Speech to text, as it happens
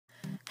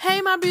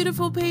my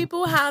beautiful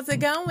people, how's it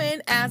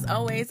going? As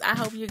always, I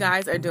hope you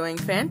guys are doing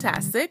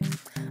fantastic.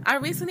 I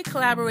recently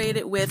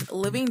collaborated with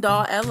Living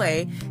Doll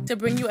LA to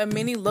bring you a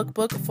mini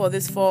lookbook for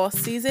this fall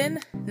season.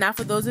 Now,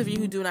 for those of you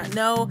who do not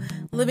know,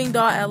 Living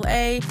Doll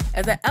LA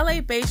is a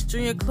LA-based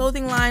junior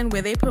clothing line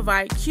where they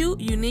provide cute,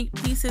 unique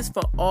pieces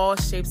for all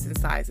shapes and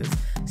sizes.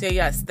 So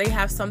yes, they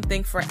have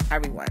something for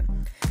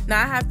everyone.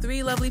 Now, I have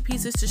 3 lovely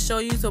pieces to show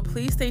you, so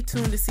please stay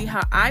tuned to see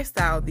how I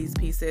styled these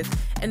pieces.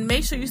 And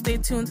make sure you stay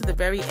tuned to the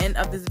very end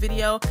of this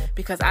video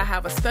because I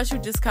have a special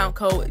discount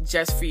code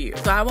just for you.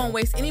 So I won't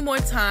waste any more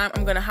time.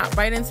 I'm going to hop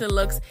right into the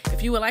looks.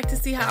 If you would like to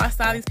see how I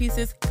style these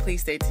pieces,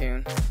 please stay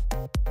tuned.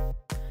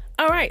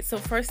 Alright, so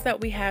first up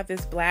we have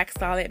this black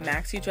solid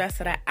maxi dress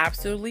that I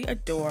absolutely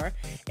adore.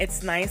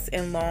 It's nice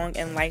and long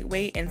and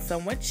lightweight and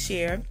somewhat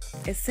sheer.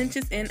 It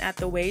cinches in at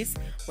the waist,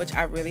 which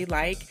I really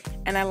like,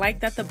 and I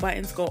like that the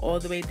buttons go all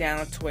the way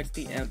down towards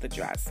the end of the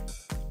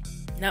dress.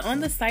 Now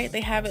on the site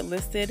they have it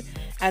listed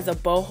as a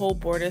boho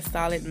border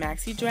solid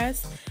maxi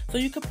dress, so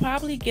you could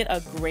probably get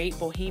a great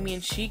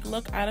bohemian chic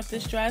look out of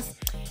this dress,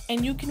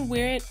 and you can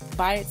wear it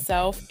by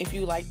itself if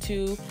you like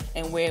to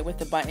and wear it with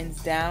the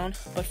buttons down.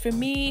 But for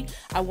me,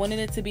 I wanted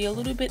it to be a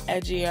little bit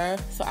edgier,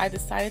 so I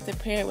decided to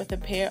pair it with a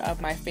pair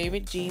of my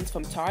favorite jeans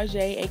from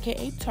Target,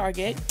 aka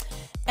Target,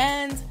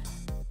 and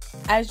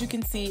as you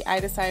can see, I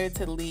decided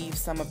to leave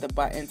some of the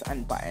buttons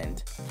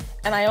unbuttoned.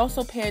 And I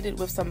also paired it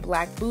with some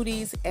black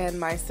booties and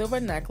my silver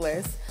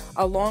necklace,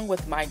 along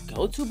with my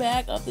go-to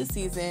bag of the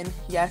season.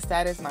 Yes,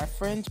 that is my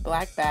fringe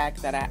black bag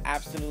that I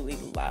absolutely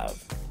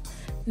love.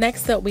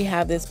 Next up, we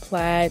have this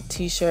plaid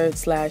t-shirt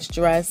slash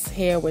dress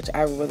here, which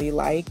I really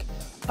like.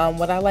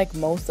 What I like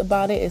most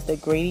about it is the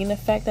gradient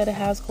effect that it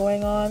has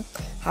going on,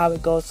 how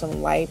it goes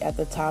from light at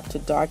the top to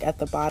dark at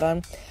the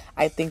bottom.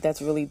 I think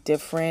that's really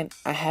different.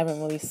 I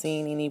haven't really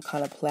seen any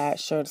kind of plaid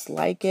shirts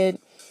like it,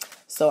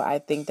 so I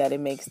think that it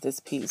makes this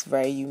piece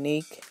very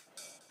unique.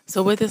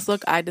 So with this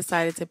look, I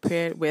decided to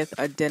pair it with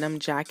a denim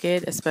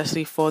jacket,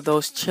 especially for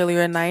those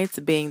chillier nights,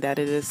 being that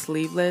it is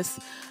sleeveless,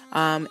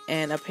 and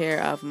a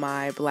pair of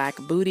my black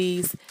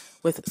booties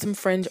with some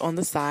fringe on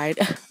the side.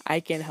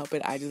 I can't help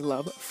it, I just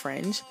love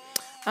fringe.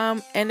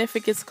 And if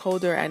it gets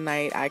colder at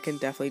night, I can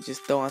definitely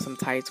just throw on some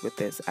tights with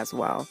this as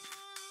well.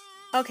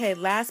 Okay,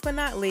 last but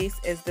not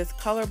least is this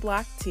color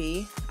block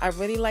tee. I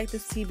really like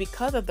this tee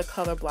because of the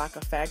color block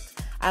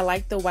effect. I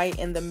like the white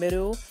in the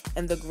middle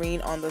and the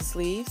green on the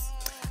sleeves.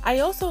 I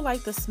also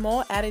like the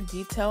small added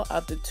detail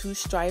of the 2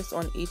 stripes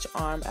on each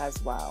arm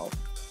as well.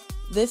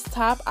 This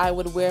top I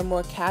would wear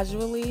more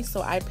casually,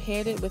 so I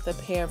paired it with a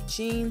pair of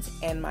jeans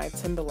and my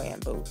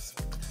Timberland boots.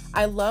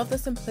 I love the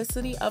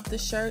simplicity of the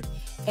shirt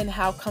and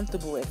how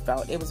comfortable it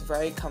felt. It was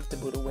very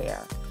comfortable to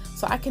wear.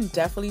 So I can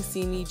definitely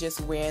see me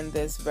just wearing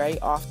this very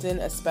often,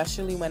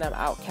 especially when I'm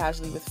out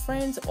casually with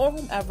friends or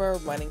whomever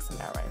running some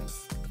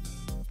errands.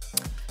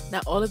 Now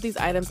all of these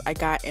items I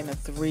got in a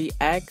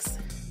 3X.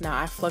 Now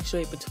I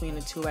fluctuate between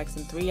a 2X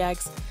and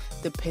 3X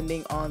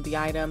depending on the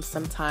item.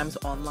 Sometimes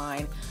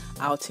online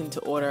I'll tend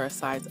to order a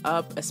size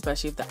up,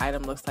 especially if the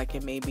item looks like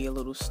it may be a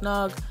little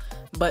snug.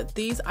 But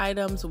these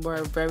items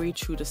were very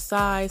true to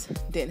size,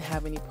 didn't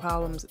have any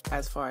problems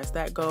as far as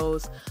that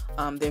goes.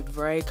 They're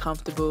very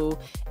comfortable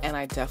and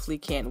I definitely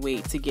can't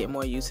wait to get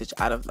more usage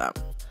out of them.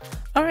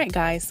 Alright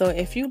guys, so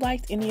if you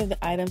liked any of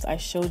the items I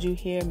showed you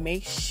here,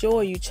 make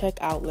sure you check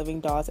out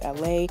Living Dolls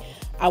LA.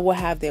 I will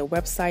have their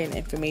website and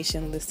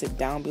information listed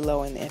down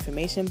below in the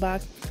information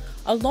box,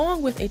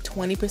 along with a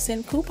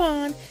 20%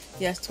 coupon.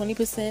 Yes,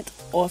 20%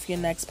 off your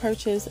next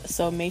purchase,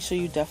 so make sure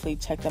you definitely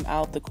check them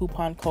out. The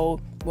coupon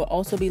code will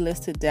also be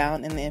listed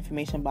down in the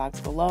information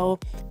box below.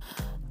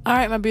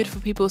 Alright my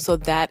beautiful people, so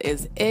that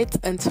is it.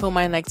 Until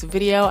my next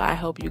video, I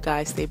hope you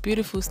guys stay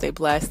beautiful, stay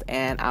blessed,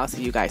 and I'll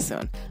see you guys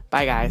soon.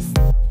 Bye guys.